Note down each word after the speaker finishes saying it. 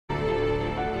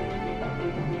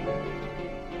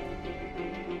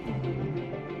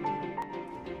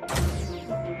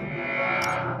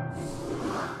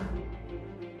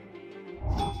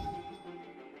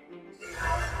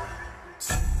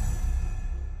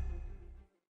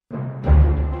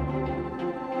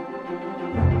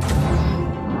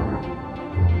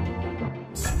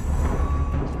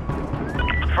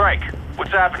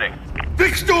What's happening?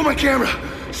 Vic stole my camera!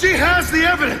 She has the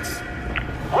evidence!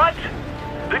 What?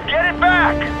 Then get it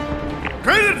back!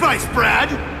 Great advice, Brad!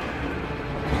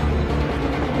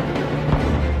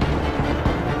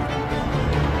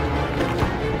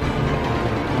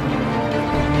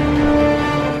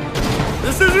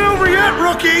 This isn't over yet,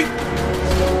 rookie!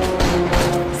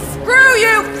 Screw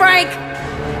you, Frank!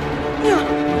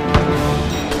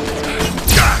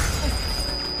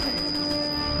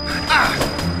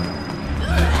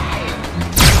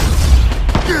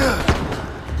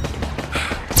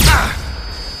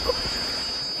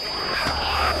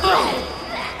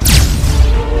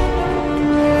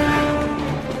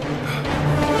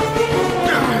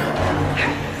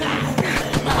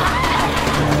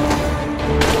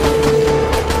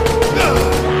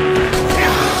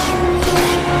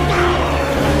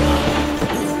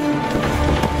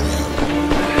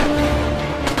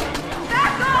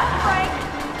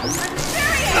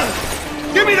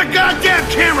 Give me the goddamn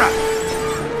camera!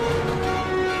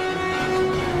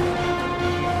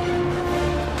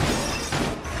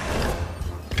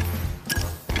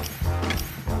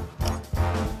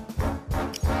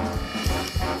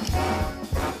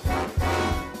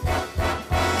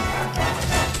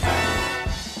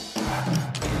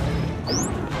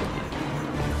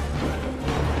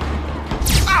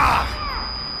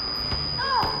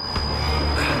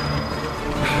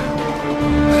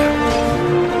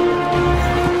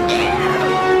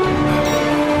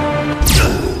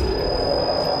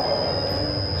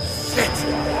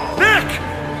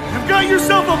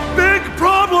 Yourself a big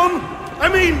problem! I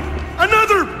mean,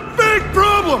 another big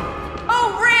problem!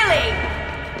 Oh, really?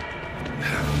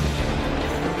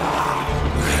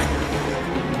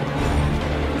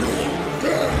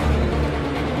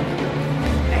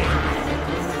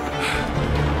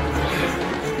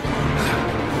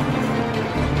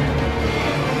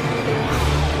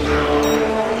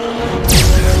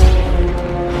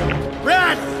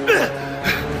 Brad!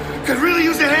 Could really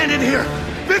use a hand in here!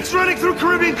 Vic's running through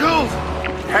Caribbean Cove!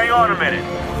 Hang on a minute.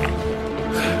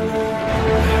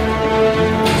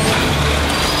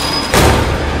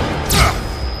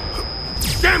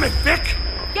 Damn it, Vic!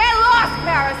 Get lost,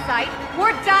 Parasite!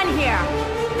 We're done here!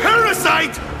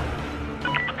 Parasite!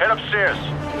 Head upstairs.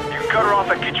 You can cut her off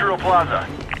at Kichiro Plaza.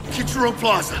 Kichiro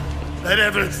Plaza. That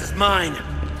evidence is mine.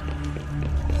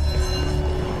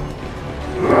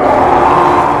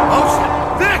 Oh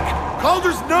shit! Vic!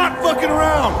 Calder's not fucking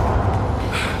around!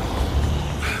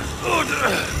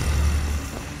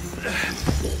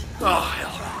 Oh,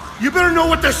 hell. You better know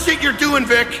what the shit you're doing,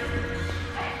 Vic!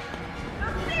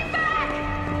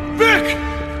 Vic!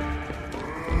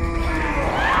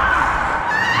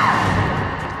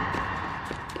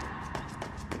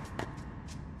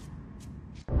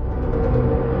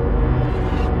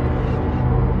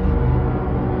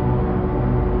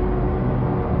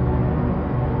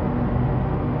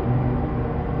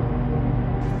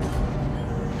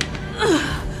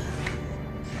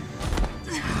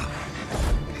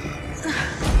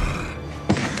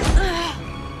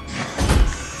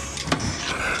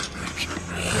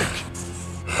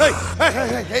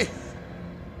 Hey!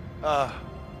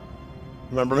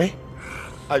 Remember me?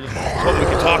 I just hope we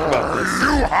could talk about this.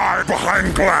 You hide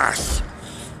behind glass!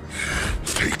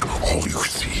 Take all you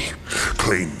see.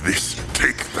 Claim this,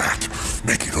 take that.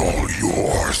 Make it all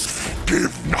yours.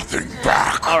 Give nothing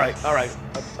back. All right.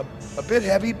 A bit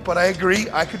heavy, but I agree.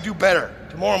 I could do better.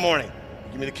 Tomorrow morning.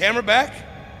 Give me the camera back.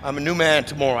 I'm a new man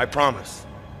tomorrow, I promise.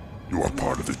 You are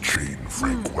part of the chain,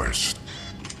 Frank West.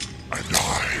 And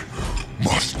I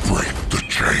must break the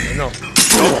chain. No,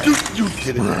 you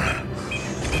did it.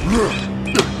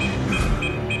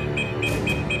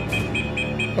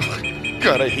 Oh,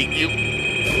 God, I hate you.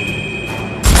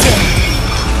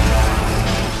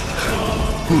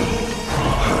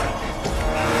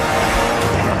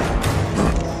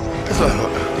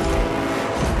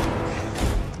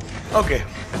 Okay.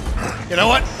 You know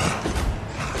what?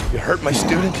 You hurt my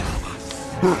student.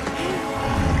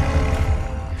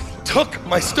 Took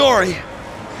my story.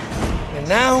 And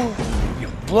now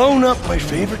you've blown up my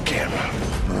favorite camera.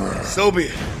 So be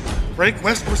it. Frank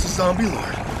West versus Zombie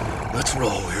Lord. Let's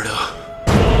roll, weirdo.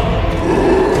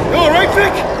 You all right,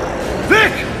 Vic?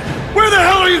 Vic! Where the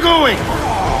hell are you going?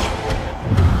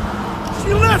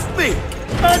 She left me!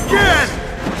 Again!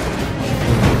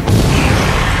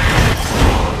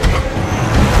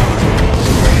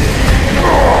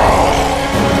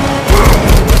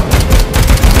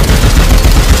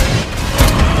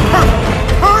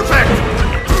 Perfect!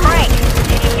 Frank,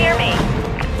 can you hear me?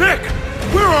 Vic,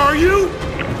 where are you?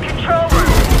 Control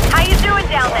room. How you doing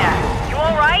down there? You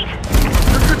all right?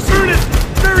 Your concern is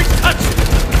very touching.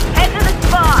 Head to the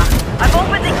spa. I'm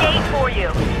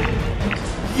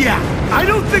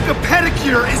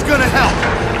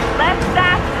Less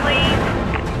fast, please.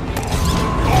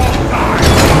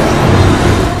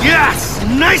 Yes!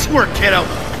 Nice work, kiddo!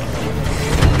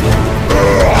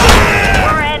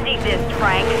 We're ending this,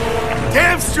 Frank.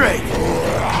 Damn straight!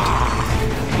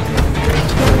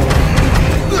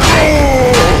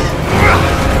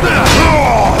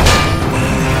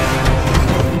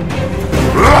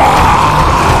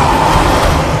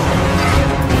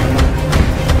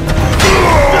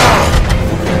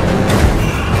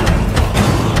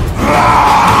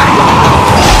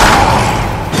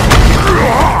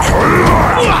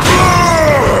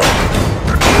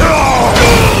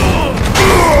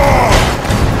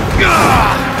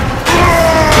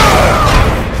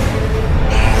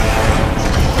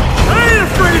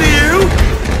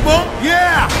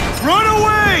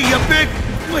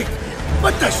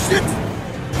 What the shit?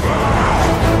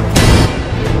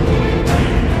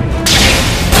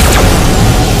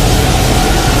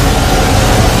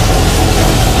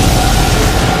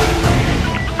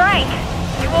 Frank,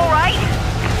 you alright?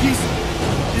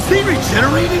 Is he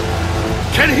regenerating?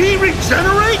 Can he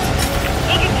regenerate?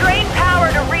 He can drain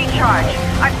power to recharge.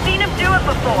 I've seen him do it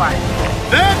before.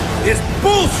 That is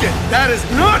bullshit! That is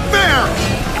not fair!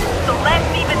 So let's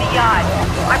even the odds.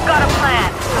 I've got a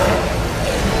plan.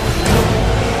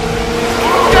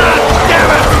 God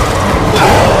damn it!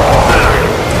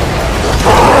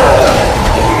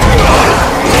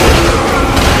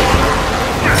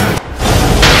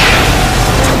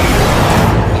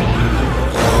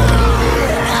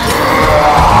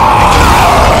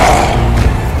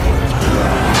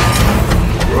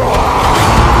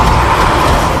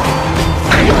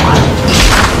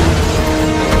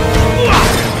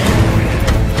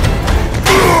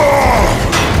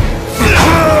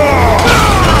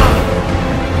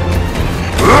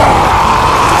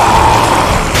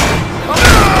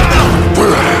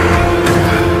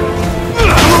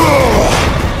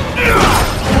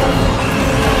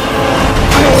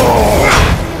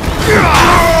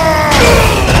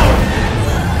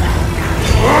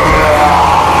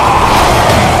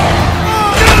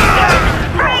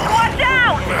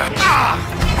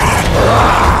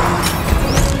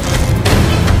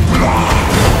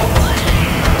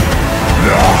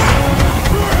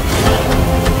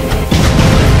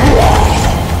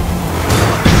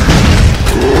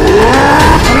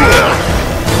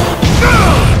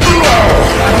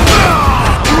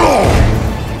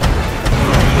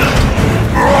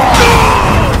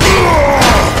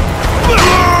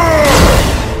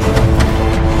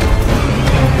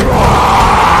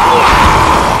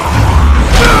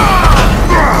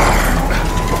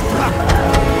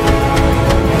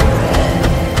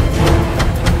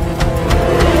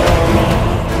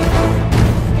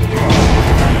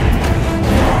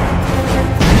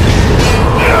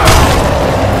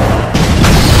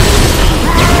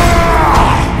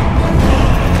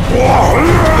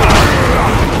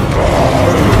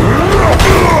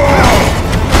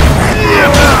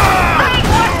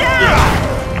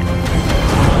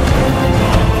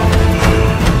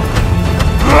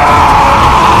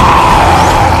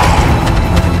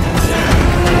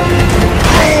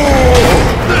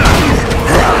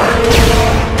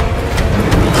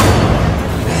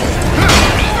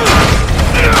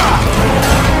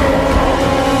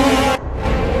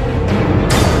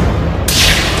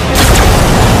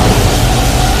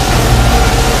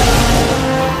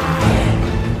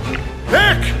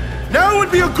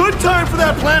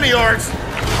 Plan of yours.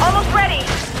 Almost ready.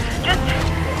 Just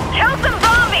kill some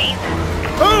zombies.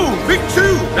 Oh, Big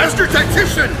 2, Master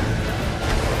Tactician.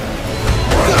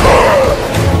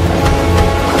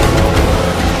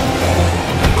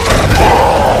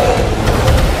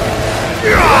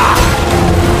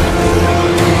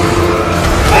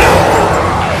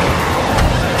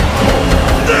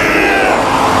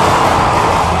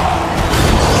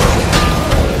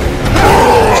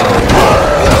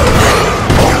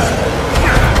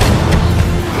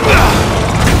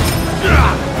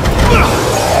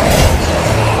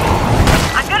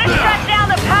 I'm gonna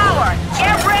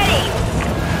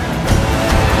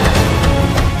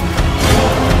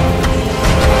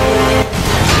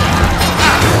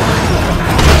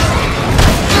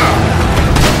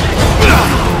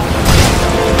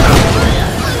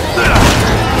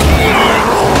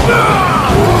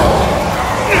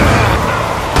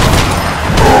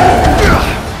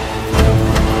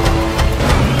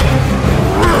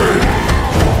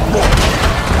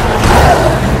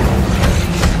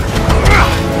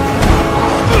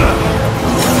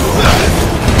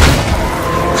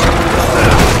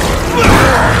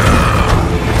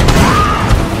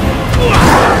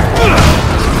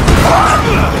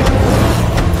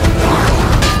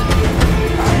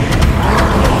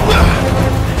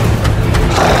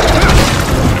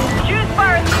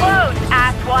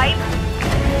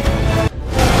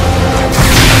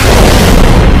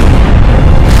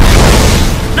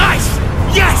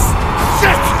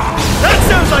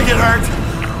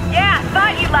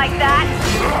like that!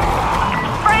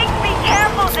 Frank, be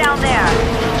careful down there!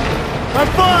 I'm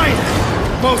fine!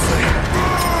 Mostly.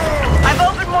 I've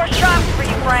opened more shops for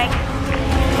you, Frank.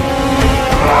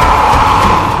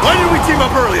 Why didn't we team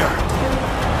up earlier?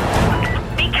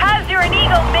 Because you're an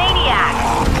egomaniac!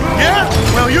 Yeah?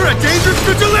 Well, you're a dangerous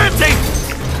vigilante!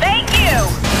 Thank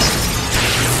you!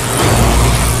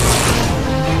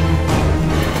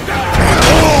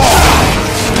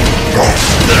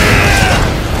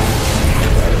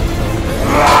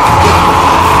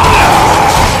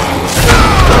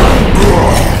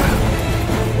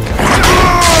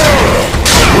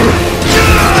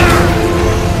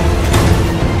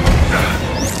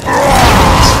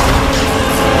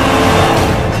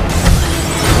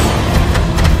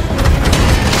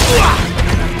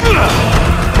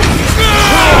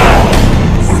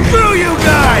 Screw you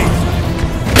guys!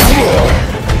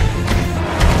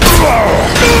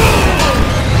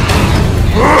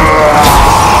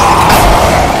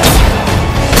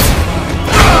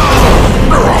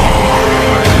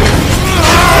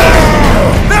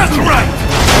 That's right!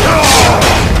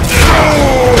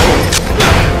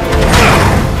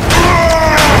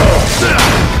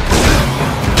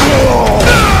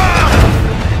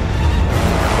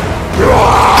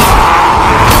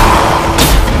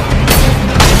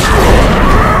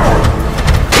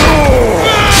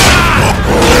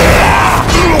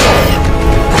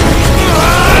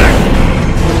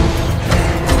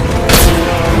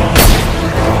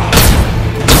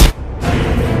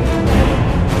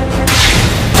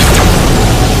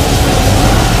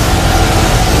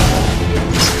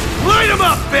 Light 'em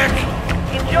up, Vic!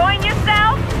 Enjoying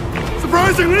yourself?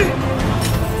 Surprisingly,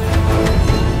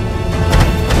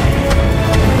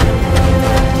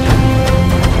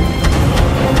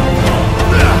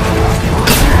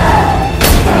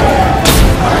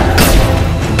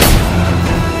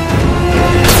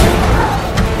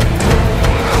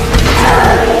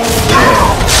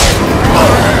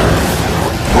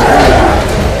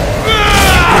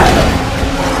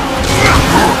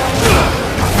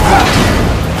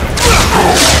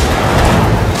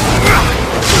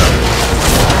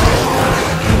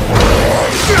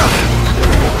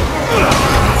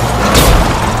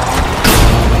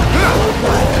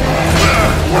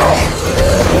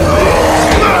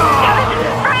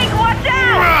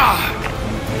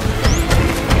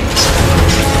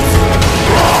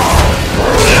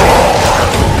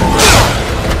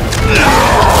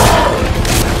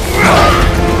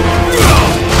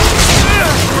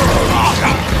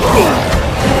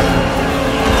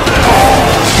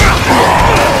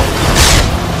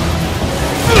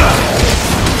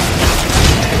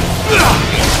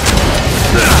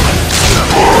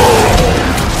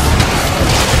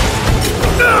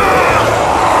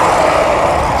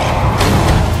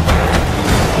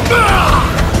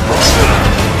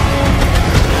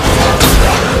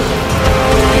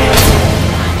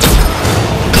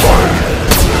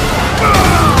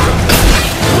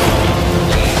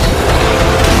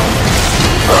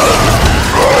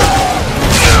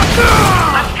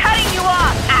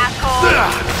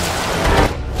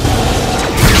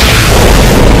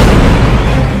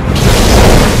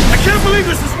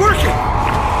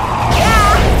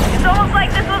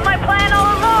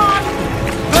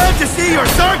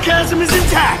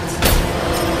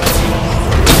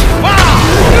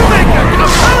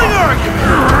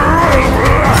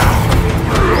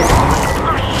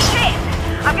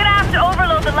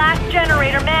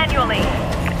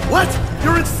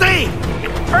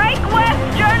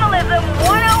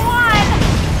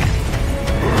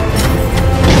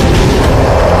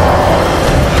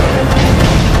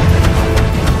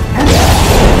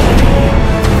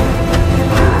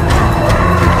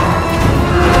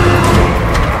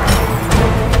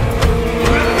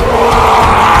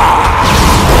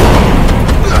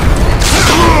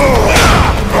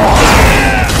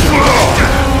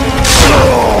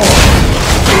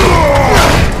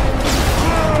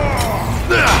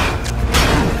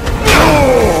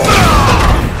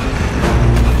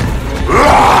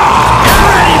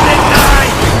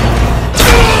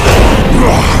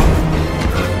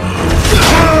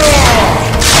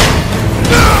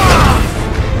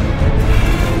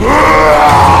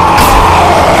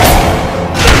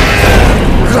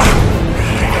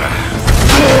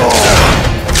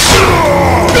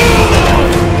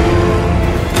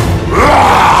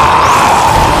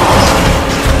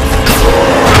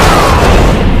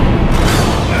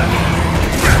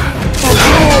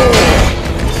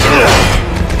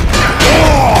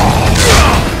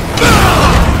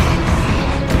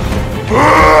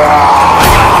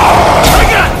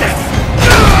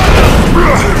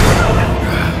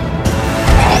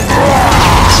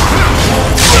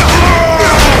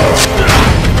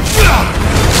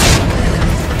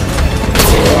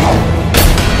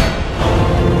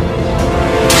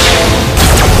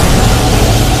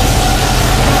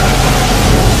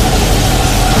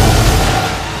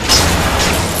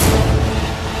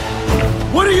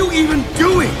 you even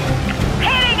doing?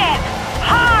 Hitting it!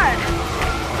 Hard!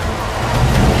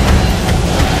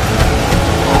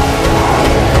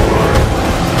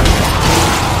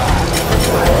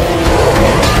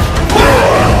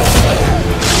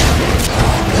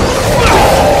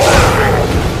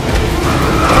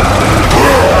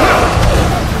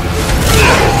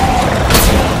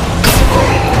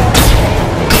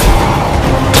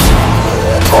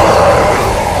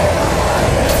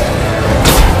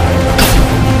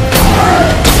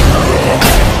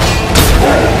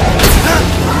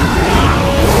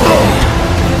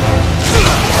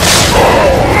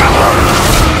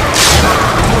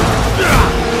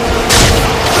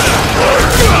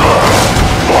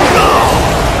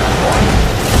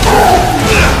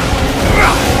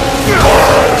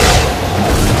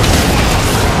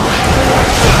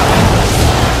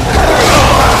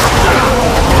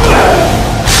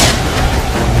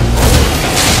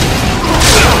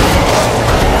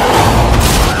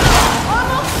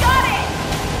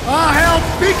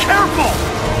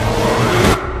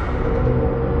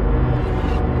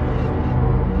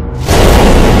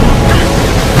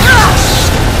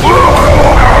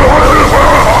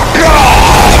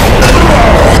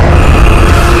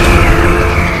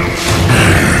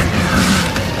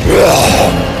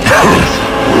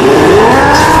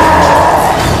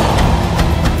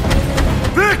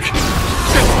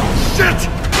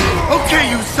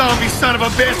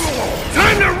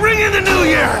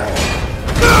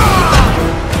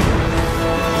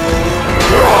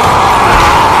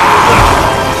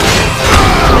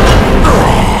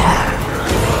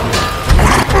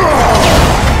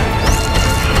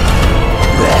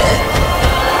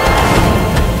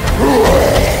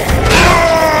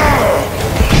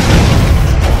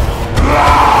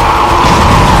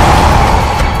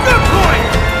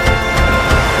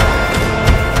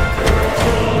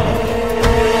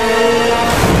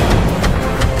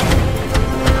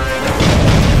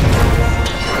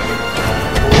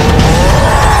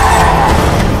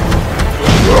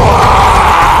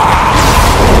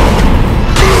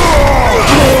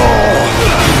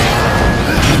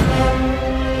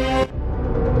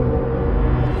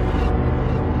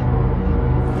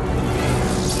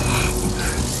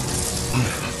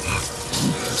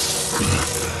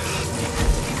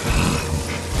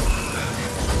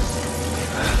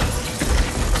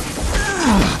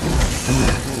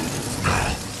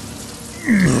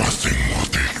 Nothing will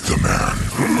take the man.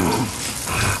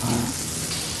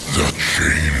 The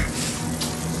chain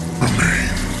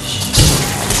remains.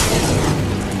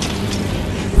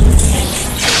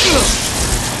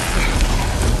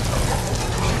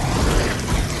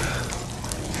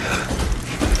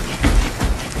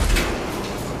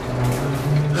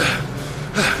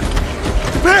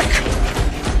 Back!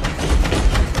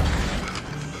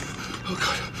 Oh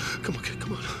God, come on, kid,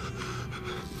 come on.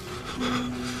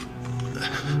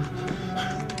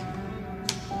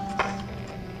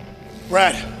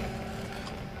 Brad,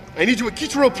 I need you at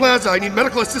Kichiro Plaza. I need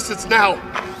medical assistance now.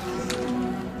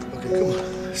 Okay, come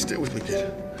on. Stay with me,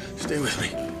 kid. Stay with me.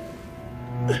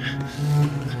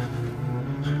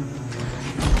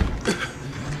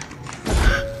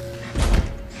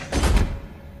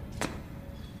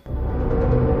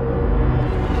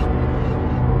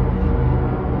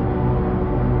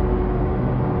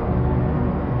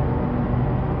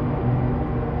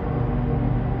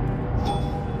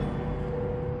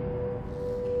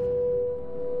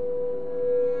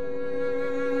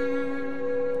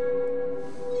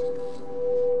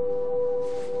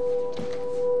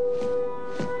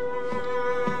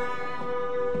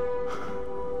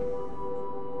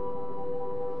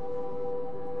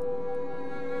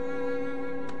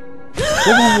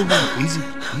 Whoa.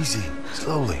 Easy,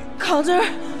 slowly. Calder?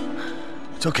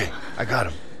 It's okay. I got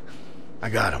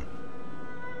him.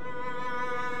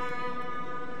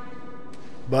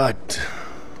 But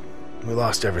we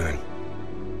lost everything.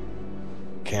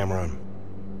 Camera and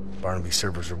Barnaby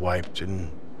servers are wiped,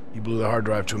 and you blew the hard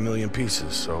drive to 1,000,000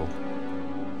 pieces, so...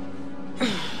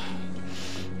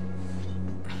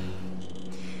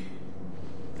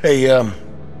 Hey,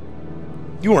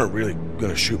 you weren't really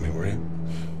gonna shoot me, were you?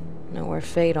 Nowhere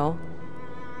fatal.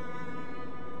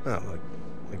 Oh,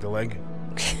 like the leg?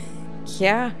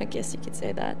 Yeah, I guess you could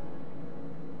say that.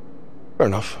 Fair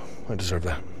enough. I deserve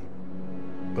that.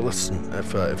 But listen,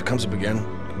 if it comes up again,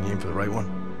 can you aim for the right one?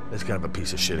 It's kind of a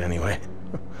piece of shit anyway.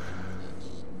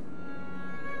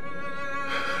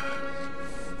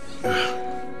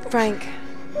 Frank,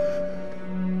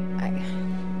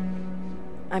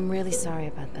 I'm really sorry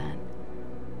about that.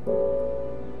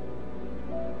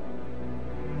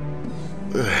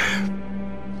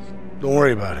 Don't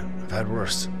worry about it. I've had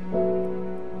worse.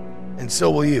 And so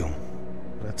will you.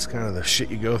 That's kind of the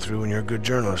shit you go through when you're a good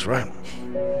journalist, right?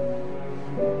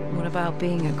 What about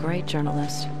being a great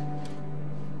journalist?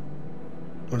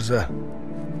 What is that?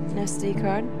 An SD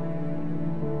card?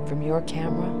 From your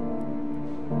camera?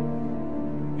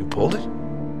 You pulled it?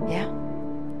 Yeah.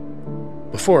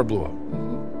 Before it blew up?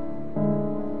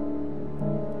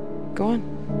 Go on.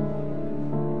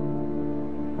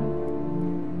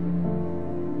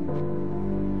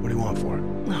 What do you want for it?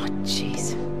 Oh,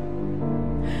 jeez.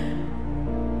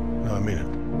 No, I mean it.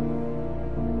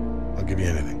 I'll give you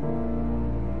anything.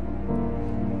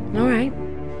 All right.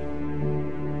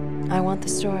 I want the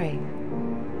story.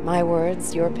 My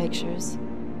words, your pictures.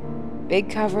 Big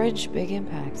coverage, big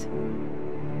impact.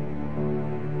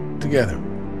 Together.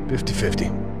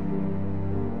 50-50.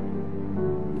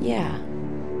 Yeah.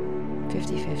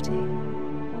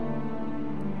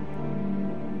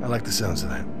 50-50. I like the sounds of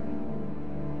that.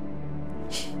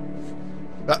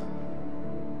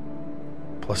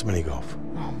 Plus mini golf.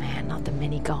 Oh man, not the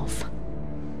mini golf.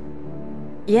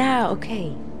 Yeah,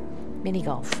 okay. Mini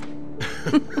golf.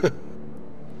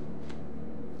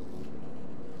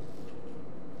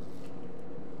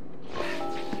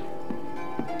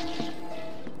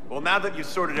 Well, now that you've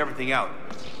sorted everything out,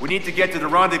 we need to get to the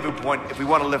rendezvous point if we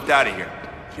want to lift out of here.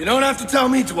 You don't have to tell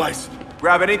me twice.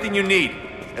 Grab anything you need,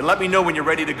 and let me know when you're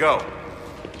ready to go.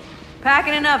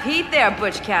 Packing enough heat there,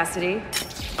 Butch Cassidy.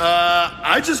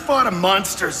 I just fought a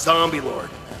monster zombie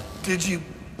lord. Did you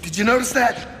notice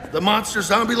that? The monster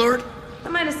zombie lord? I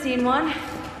might have seen one.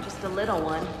 Just a little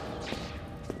one.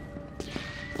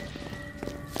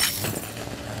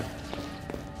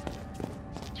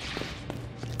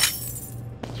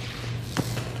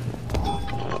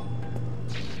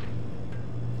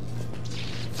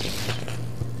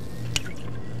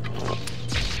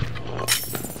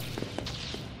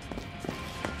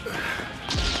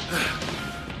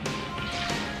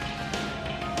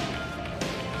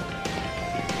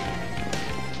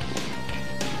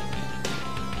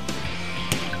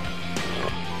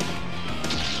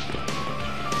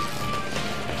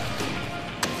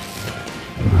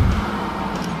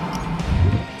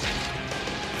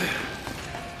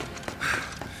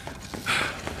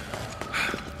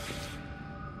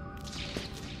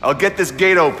 I'll get this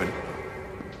gate open.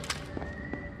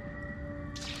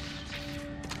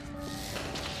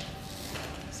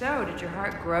 So, did your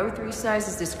heart grow 3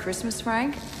 sizes this Christmas,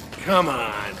 Frank? Come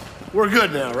on. We're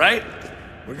good now, right?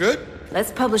 We're good?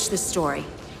 Let's publish this story.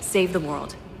 Save the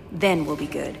world. Then we'll be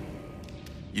good.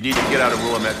 You need to get out of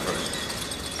Willamette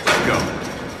first. Let's go.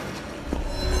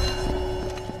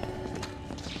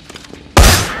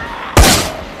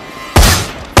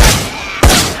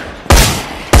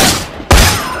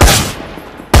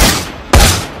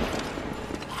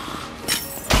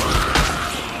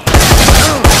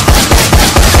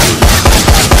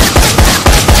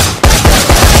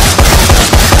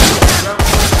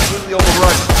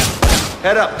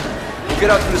 Head up. We'll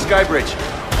get out to the sky bridge.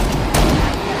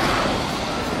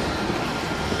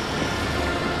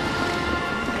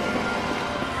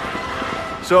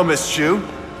 So, Miss Chu,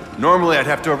 normally I'd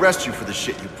have to arrest you for the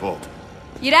shit you pulled.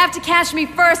 You'd have to catch me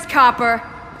first, Copper.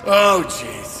 Oh,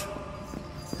 jeez.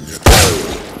 Be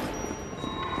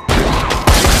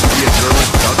a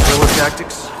journalist without guerrilla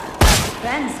tactics?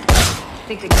 Depends.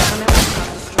 Think the government will stop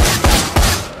destroying.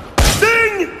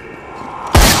 Sting!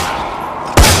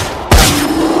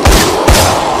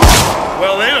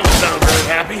 Well, they don't sound very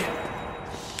happy.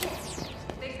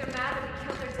 Think they're mad that we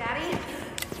killed their daddy?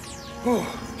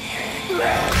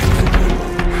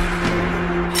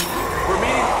 We're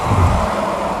meeting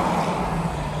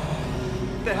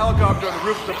the helicopter on the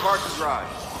roof of the parking garage.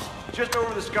 Just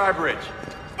over the sky bridge.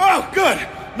 Oh, good.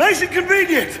 Nice and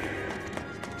convenient.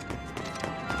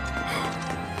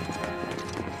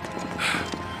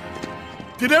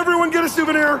 Did everyone get a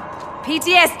souvenir?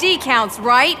 PTSD counts,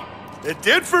 right? It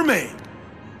did for me.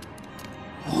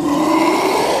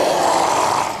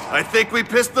 I think we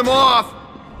pissed them off.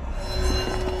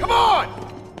 Come on!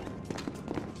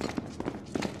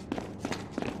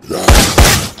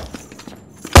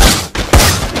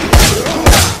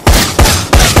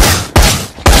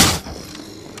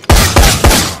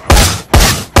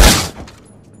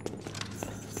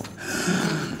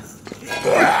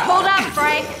 Hold up,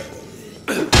 Frank.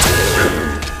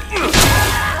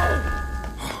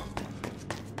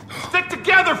 Stick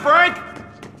together, Frank!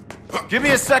 Give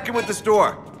me a second with this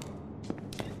door.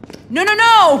 No, no,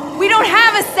 no! We don't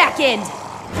have a second!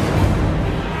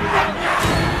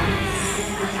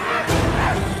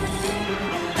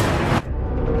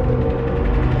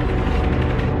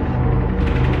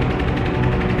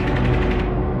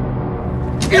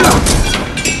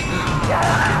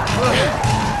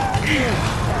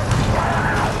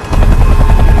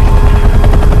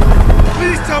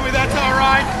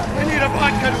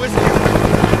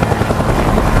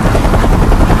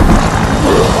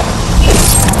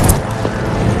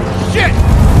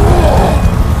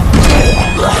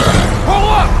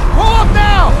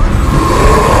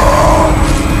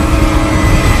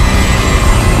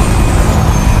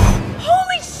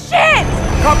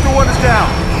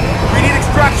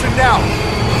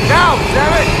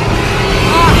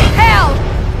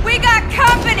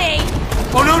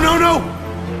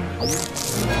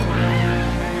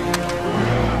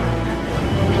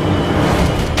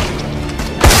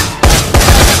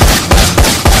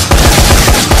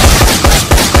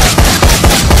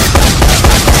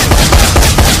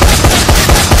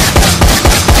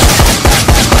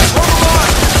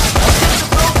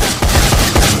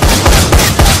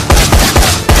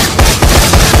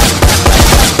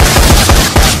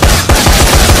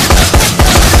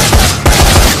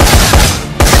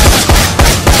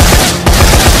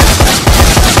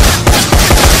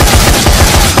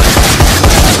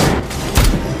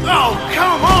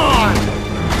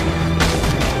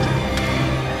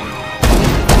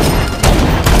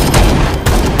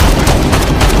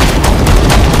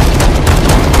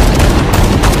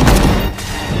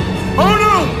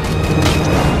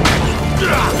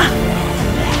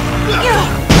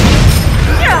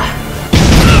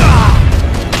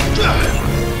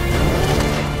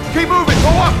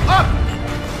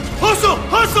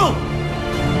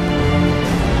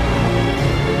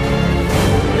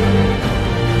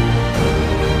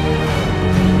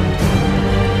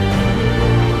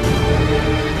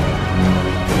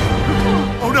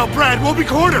 Brad. We'll be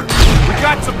cornered. We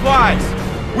got supplies.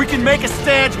 We can make a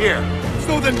stand here.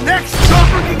 So the next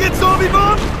chopper can get zombie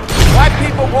bombed? My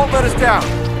people won't let us down.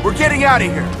 We're getting out of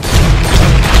here.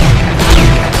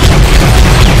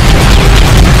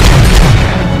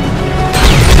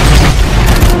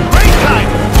 Break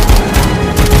time!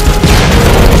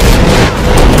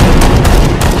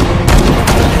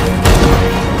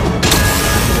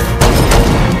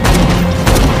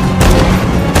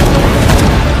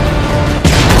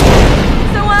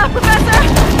 Professor?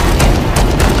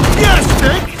 Yes,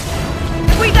 Nick!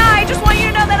 If we die, I just want you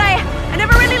to know that I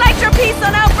never really liked your piece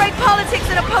on outbreak politics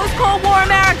in a post-Cold War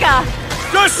America.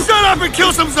 Just shut up and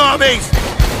kill some zombies!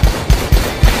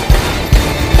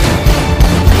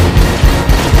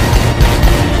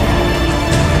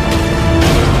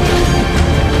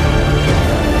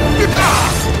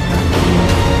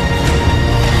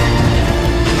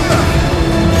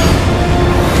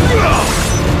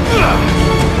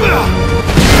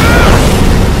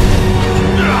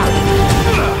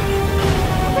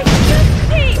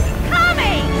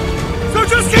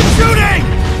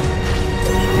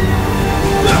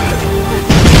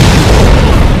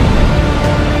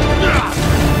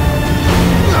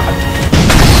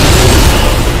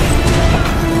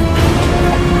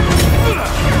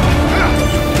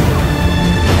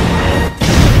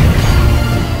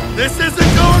 This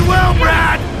isn't going well,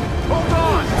 Brad! Hold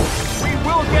on! We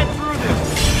will get through this!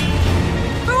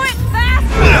 Through it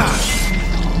faster!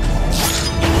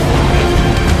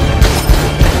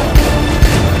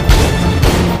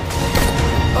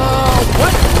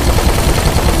 What?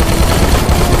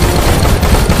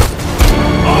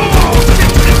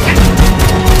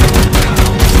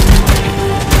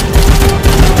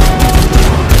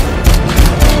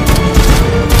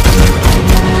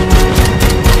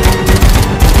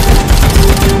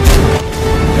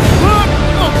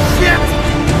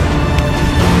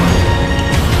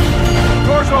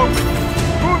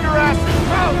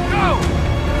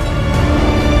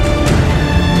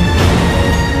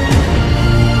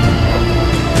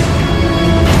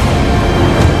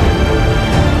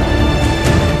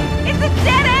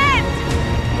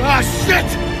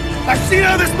 I've seen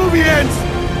how this movie ends!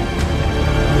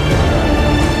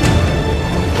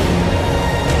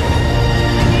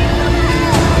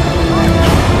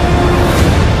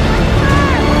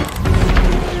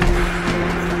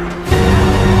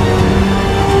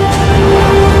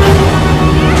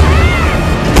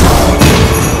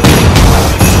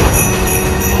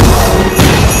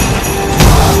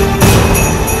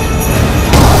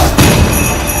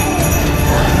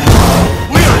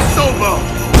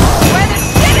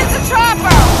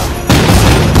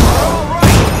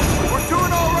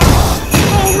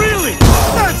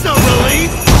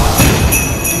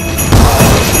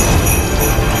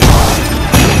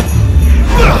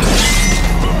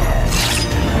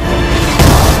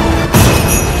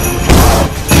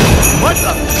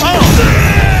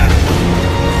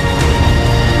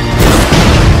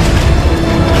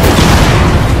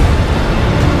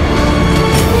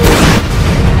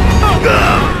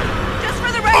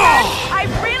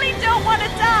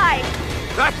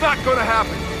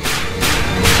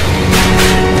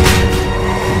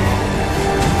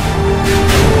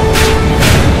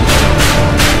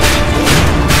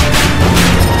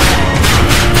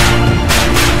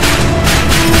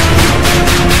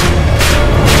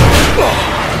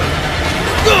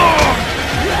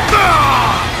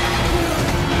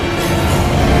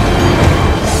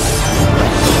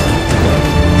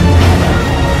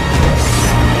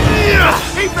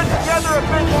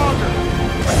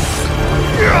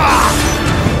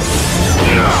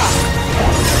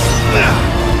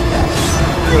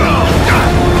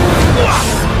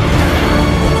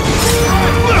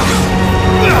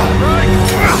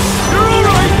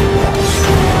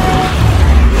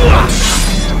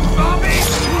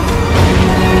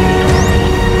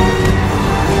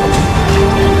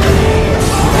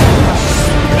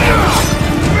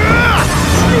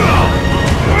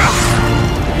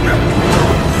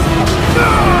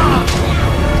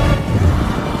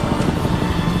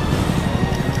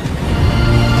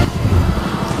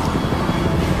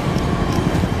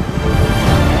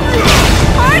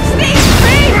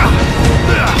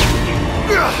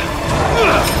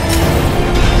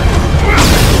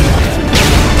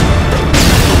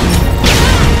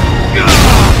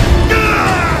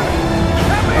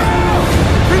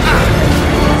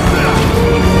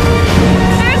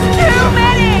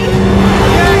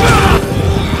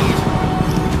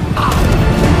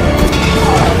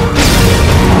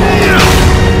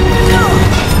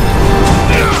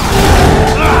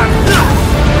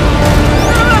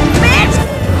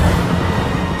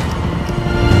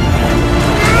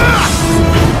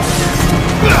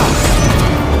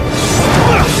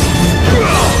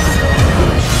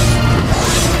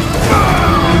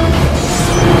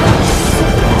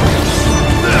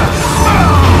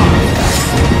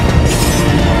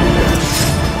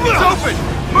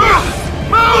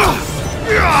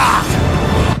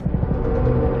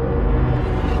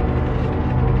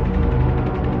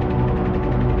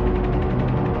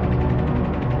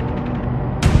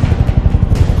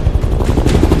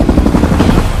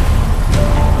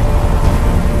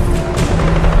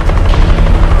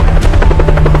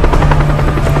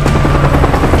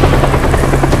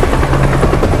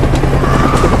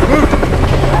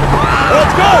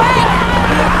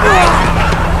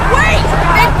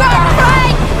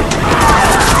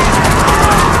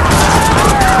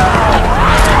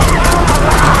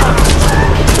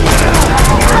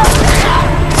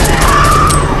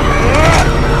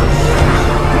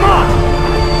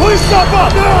 yourself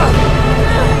up!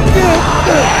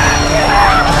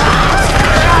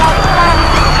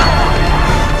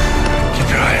 Keep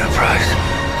your eye on the prize.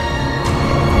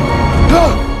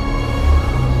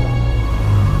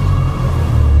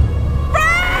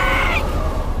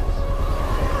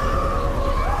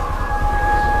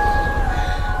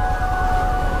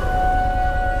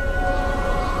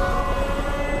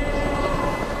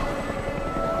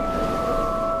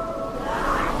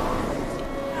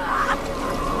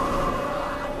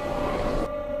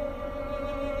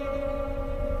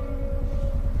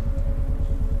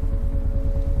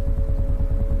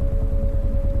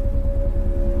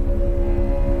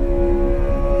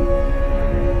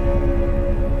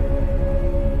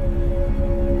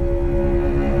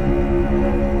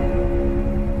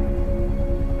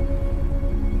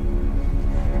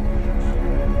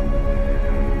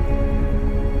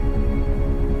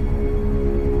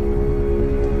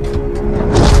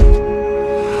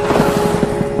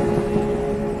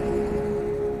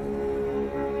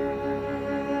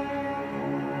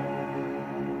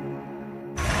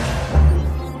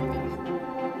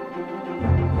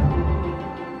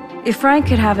 If Frank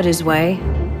could have it his way,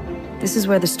 this is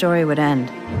where the story would end.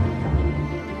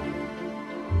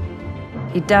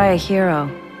 He'd die a hero,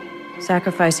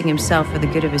 sacrificing himself for the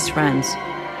good of his friends.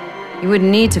 He wouldn't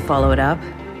need to follow it up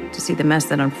to see the mess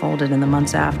that unfolded in the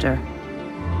months after.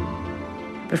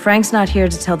 But Frank's not here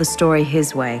to tell the story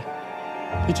his way.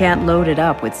 He can't load it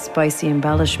up with spicy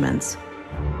embellishments.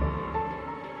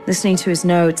 Listening to his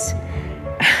notes,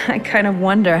 I kind of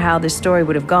wonder how this story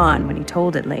would have gone when he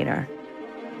told it later.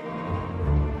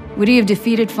 Would he have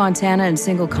defeated Fontana in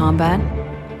single combat?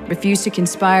 Refused to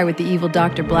conspire with the evil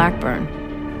Dr. Blackburn?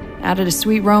 Added a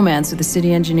sweet romance with the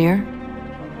city engineer?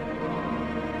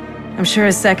 I'm sure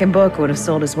his second book would have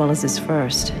sold as well as his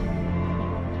first.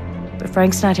 But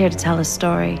Frank's not here to tell his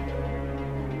story,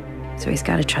 so he's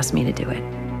got to trust me to do it,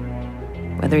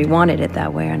 whether he wanted it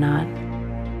that way or not.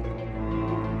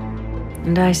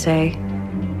 And I say,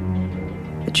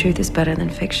 the truth is better than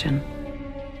fiction.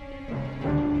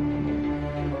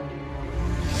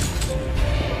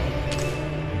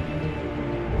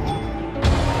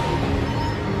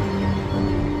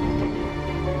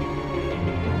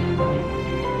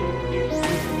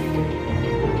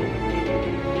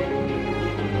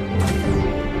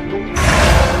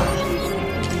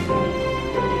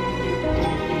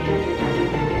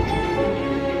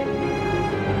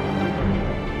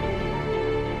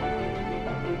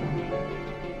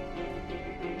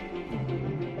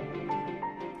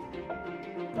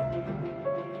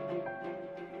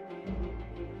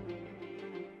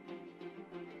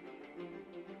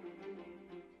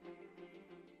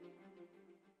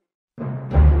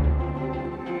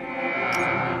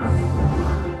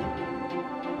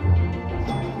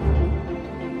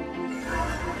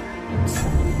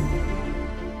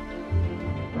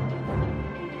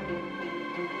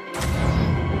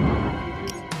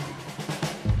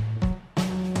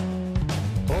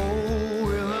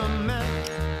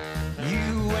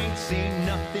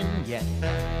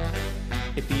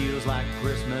 It feels like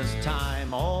Christmas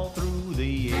time all through the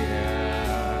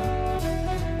year.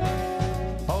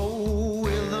 Oh,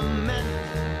 Willamette,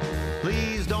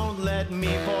 please don't let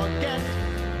me forget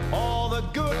all the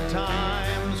good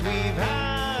times we've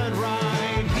had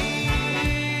right here.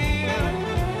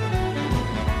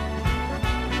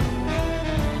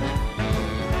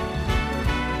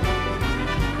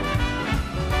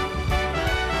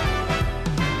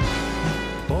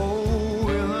 Oh,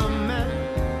 Willamette,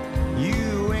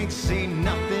 you ain't seen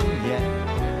nothing yet.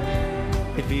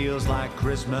 It feels like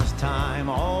Christmas time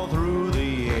all through the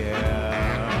year.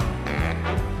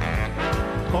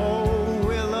 Oh,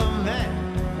 Willamette,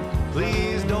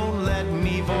 please don't let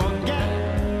me forget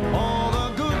all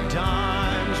the good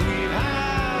times we've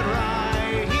had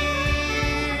right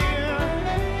here.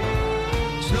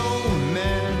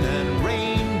 Snowmen and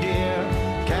reindeer,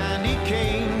 candy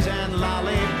canes and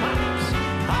lollipops,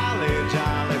 holly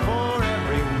jolly for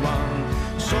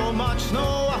everyone. So much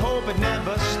snow, I hope it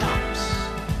never stops.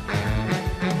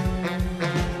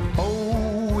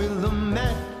 Oh,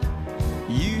 Willamette,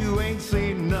 you ain't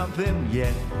seen nothing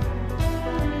yet.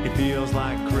 It feels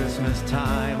like Christmas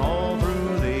time all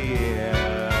through the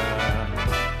year.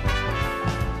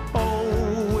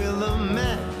 Oh,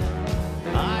 Willamette,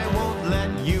 I won't let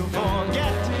you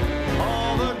forget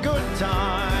all the good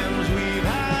times we've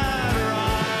had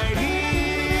right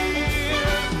here.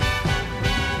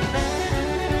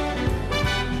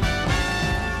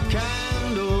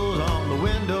 Candles on the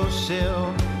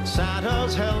windowsill,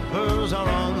 Santa's helpers are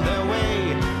on their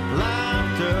way.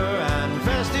 Laughter and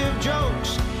festive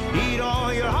jokes, eat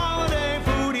all your holiday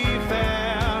food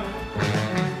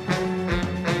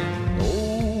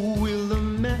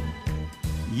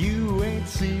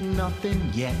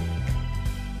yet.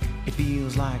 It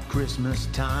feels like Christmas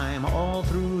time all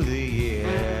through the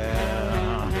year.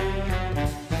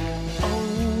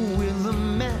 Oh,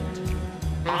 Willamette,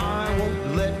 I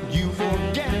won't let you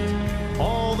forget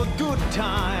all the good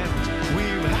times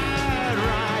we've had,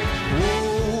 right?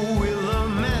 Whoa,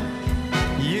 Willamette,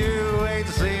 you ain't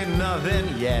seen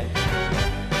nothing yet.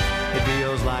 It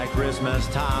feels like Christmas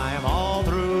time all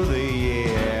through the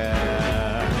year.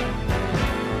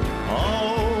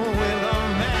 Oh,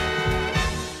 Willamette,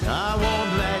 I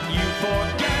won't let you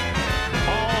forget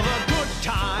all the good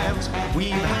times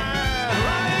we've had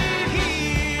right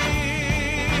here.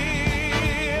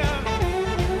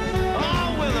 Oh,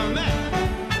 Willamette,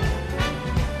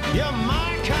 you're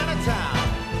my kind of town.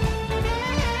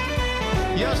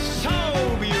 You're so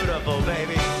beautiful,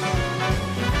 baby.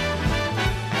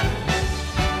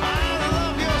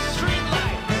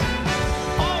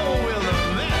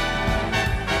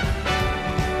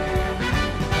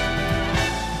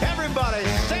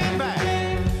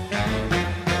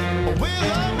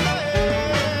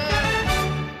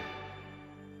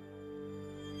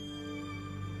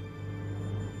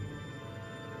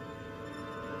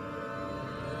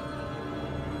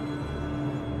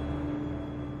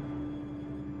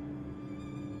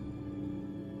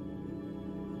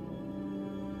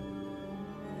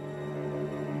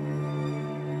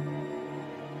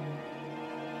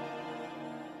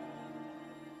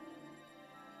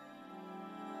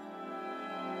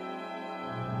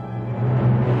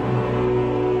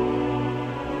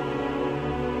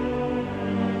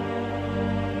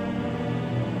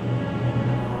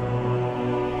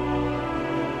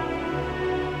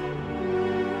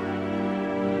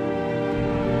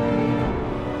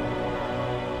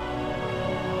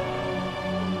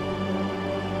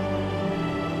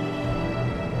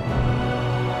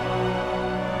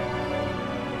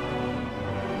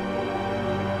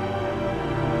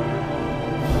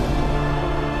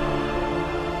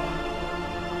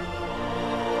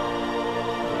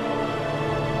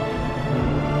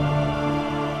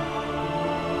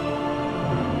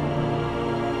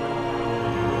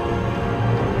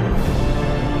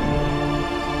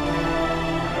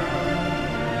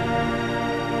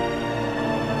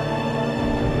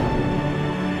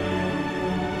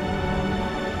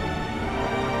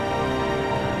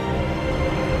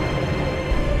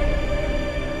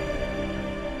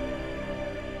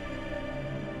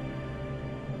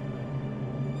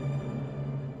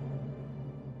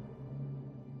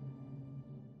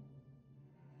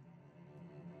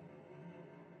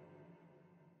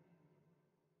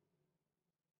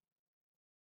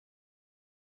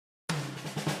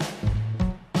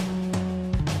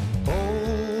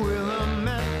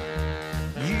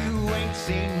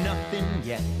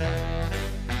 Yet.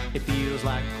 It feels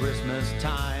like Christmas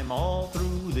time all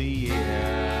through the year.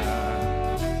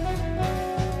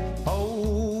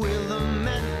 Oh,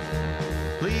 Willamette,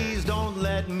 please don't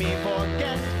let me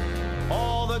forget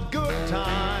all the good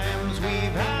times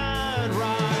we've had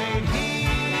right here.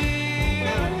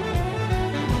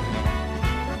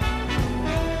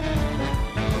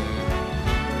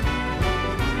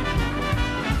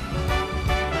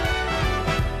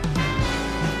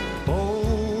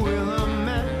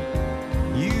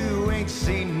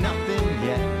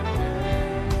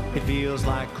 It feels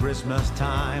like Christmas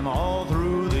time all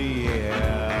through the year.